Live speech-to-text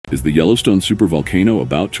Is the Yellowstone supervolcano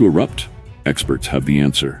about to erupt? Experts have the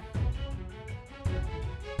answer.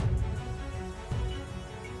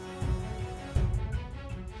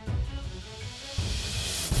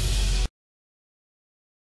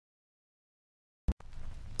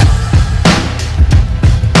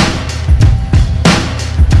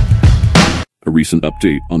 A recent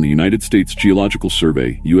update on the United States Geological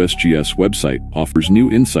Survey (USGS) website offers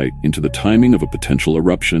new insight into the timing of a potential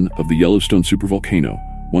eruption of the Yellowstone supervolcano,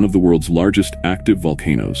 one of the world's largest active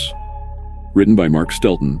volcanoes. Written by Mark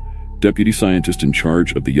Stelten, deputy scientist in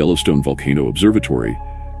charge of the Yellowstone Volcano Observatory,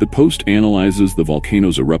 the post analyzes the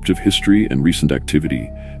volcano's eruptive history and recent activity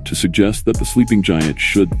to suggest that the sleeping giant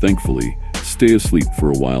should, thankfully, stay asleep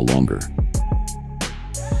for a while longer.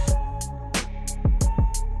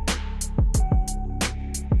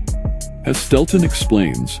 As Stelten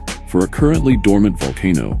explains, for a currently dormant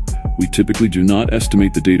volcano, we typically do not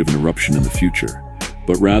estimate the date of an eruption in the future,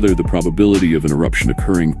 but rather the probability of an eruption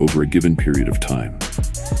occurring over a given period of time.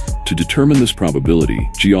 To determine this probability,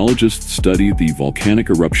 geologists study the volcanic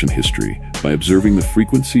eruption history by observing the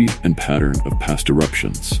frequency and pattern of past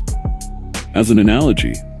eruptions. As an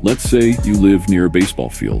analogy, let's say you live near a baseball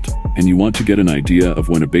field, and you want to get an idea of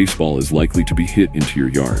when a baseball is likely to be hit into your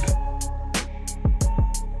yard.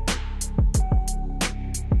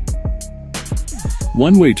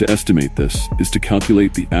 One way to estimate this is to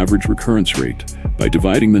calculate the average recurrence rate by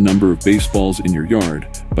dividing the number of baseballs in your yard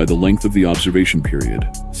by the length of the observation period,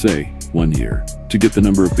 say 1 year, to get the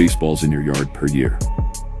number of baseballs in your yard per year.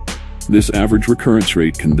 This average recurrence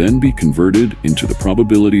rate can then be converted into the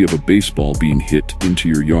probability of a baseball being hit into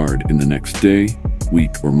your yard in the next day,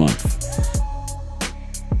 week, or month.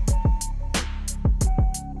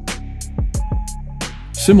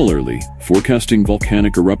 Similarly, forecasting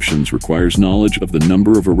volcanic eruptions requires knowledge of the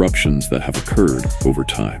number of eruptions that have occurred over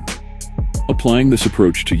time. Applying this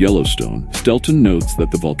approach to Yellowstone, Stelten notes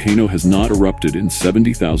that the volcano has not erupted in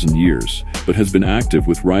 70,000 years, but has been active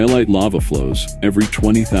with rhyolite lava flows every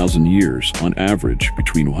 20,000 years on average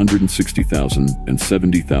between 160,000 and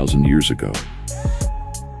 70,000 years ago.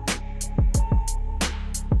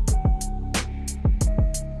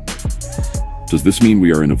 Does this mean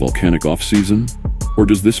we are in a volcanic off-season? Or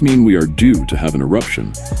does this mean we are due to have an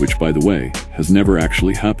eruption, which, by the way, has never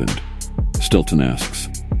actually happened? Stelten asks.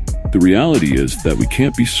 The reality is that we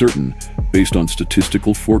can't be certain based on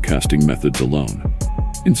statistical forecasting methods alone.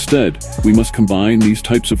 Instead, we must combine these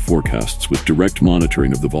types of forecasts with direct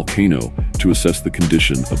monitoring of the volcano to assess the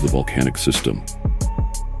condition of the volcanic system.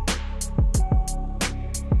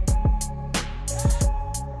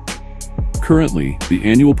 Currently, the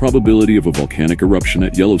annual probability of a volcanic eruption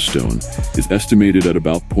at Yellowstone is estimated at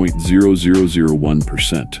about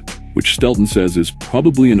 0.0001%, which Stelten says is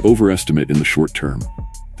probably an overestimate in the short term.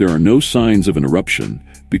 There are no signs of an eruption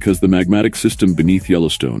because the magmatic system beneath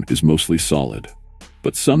Yellowstone is mostly solid.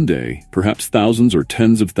 But someday, perhaps thousands or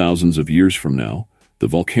tens of thousands of years from now, the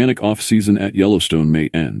volcanic off-season at Yellowstone may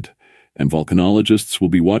end, and volcanologists will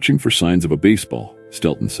be watching for signs of a baseball,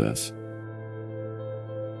 Stelten says.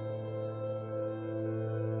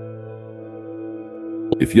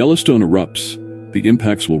 If Yellowstone erupts, the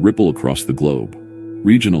impacts will ripple across the globe.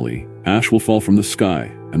 Regionally, ash will fall from the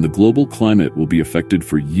sky, and the global climate will be affected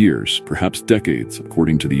for years, perhaps decades,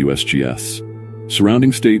 according to the USGS.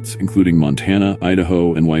 Surrounding states, including Montana,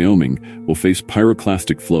 Idaho, and Wyoming, will face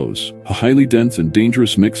pyroclastic flows, a highly dense and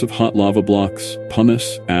dangerous mix of hot lava blocks,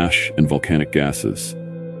 pumice, ash, and volcanic gases.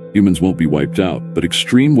 Humans won't be wiped out, but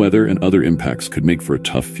extreme weather and other impacts could make for a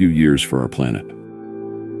tough few years for our planet.